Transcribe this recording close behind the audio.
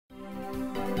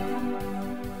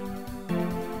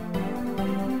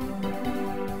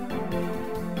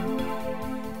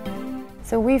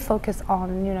So we focus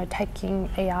on, taking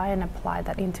AI and apply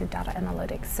that into data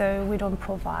analytics. So we don't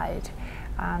provide,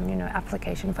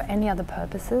 application for any other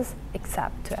purposes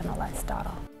except to analyze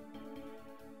data.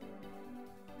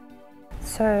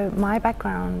 So my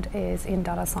background is in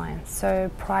data science.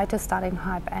 So prior to starting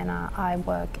HypeAnna, I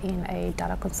worked in a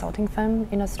data consulting firm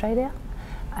in Australia.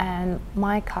 And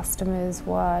my customers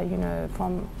were,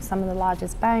 from some of the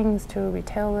largest banks to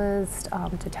retailers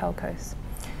to telcos.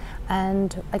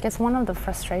 And I guess one of the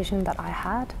frustrations that I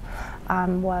had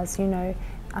was,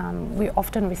 we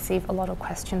often receive a lot of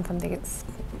questions from these,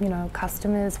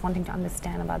 customers wanting to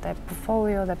understand about their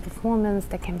portfolio, their performance,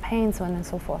 their campaigns, so on and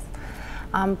so forth.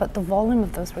 But the volume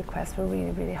of those requests were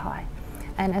really, really high.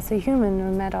 And as a human, no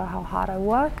matter how hard I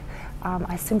work,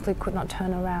 I simply could not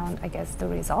turn around, I guess, the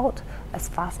result as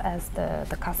fast as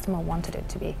the customer wanted it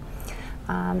to be.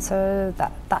 So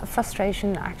that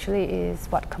frustration actually is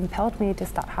what compelled me to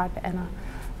start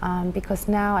HypeAnna, because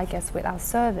now, I guess, with our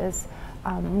service,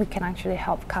 we can actually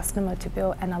help customers to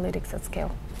build analytics at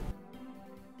scale.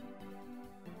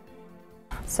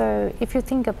 So if you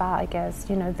think about, I guess,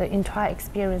 the entire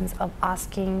experience of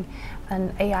asking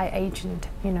an AI agent,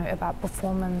 about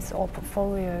performance or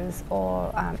portfolios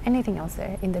or anything else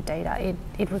there in the data,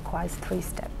 it requires 3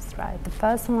 steps, right? The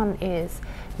first one is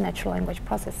natural language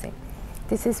processing.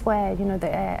 This is where, the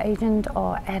AI agent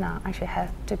or Anna actually has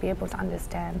to be able to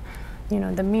understand,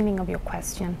 the meaning of your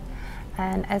question.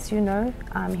 And as you know,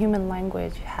 human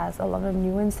language has a lot of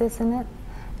nuances in it.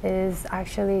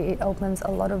 It opens a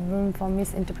lot of room for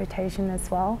misinterpretation as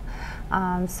well.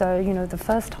 So, the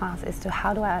first task is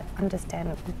how do I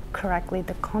understand correctly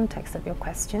the context of your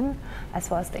question as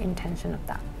well as the intention of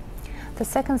that. The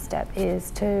second step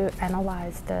is to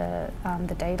analyze the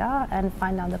data and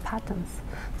find out the patterns.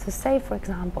 So say, for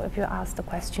example, if you ask the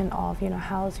question of,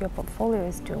 how's your portfolio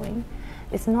is doing,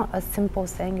 it's not as simple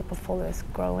saying your portfolio is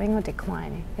growing or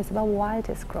declining. It's about why it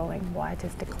is growing, why it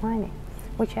is declining,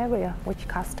 which area, which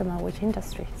customer, which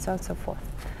industry, so on and so forth.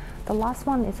 The last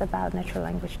one is about natural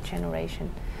language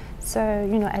generation. So,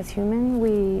 as human,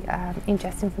 we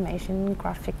ingest information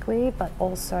graphically, but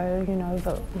also,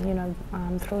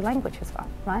 through language as well,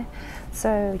 right? So,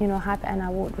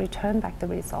 HypeAnna would return back the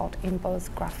result in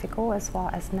both graphical as well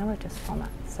as narrative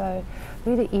format. So,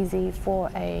 really easy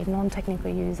for a non-technical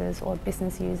users or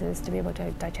business users to be able to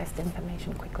digest the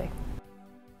information quickly.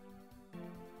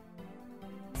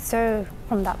 So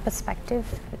from that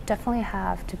perspective, you definitely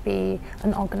have to be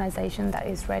an organization that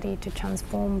is ready to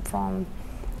transform from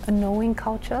a knowing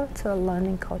culture to a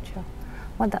learning culture.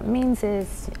 What that means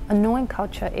is a knowing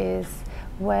culture is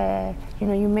where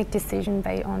you make decisions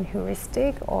based on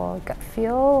heuristic or gut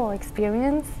feel or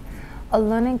experience. A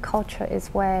learning culture is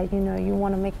where you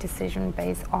want to make decisions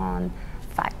based on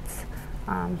facts,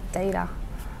 data,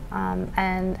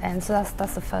 and so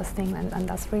that's the first thing, and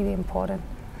that's really important.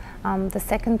 The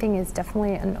second thing is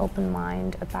definitely an open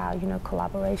mind about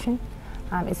collaboration.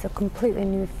 It's a completely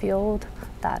new field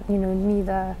that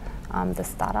neither the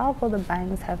startup or the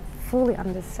banks have fully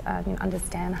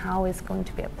understand how it's going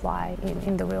to be applied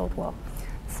in the real world.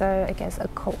 So I guess a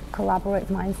collaborate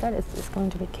mindset is going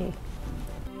to be key.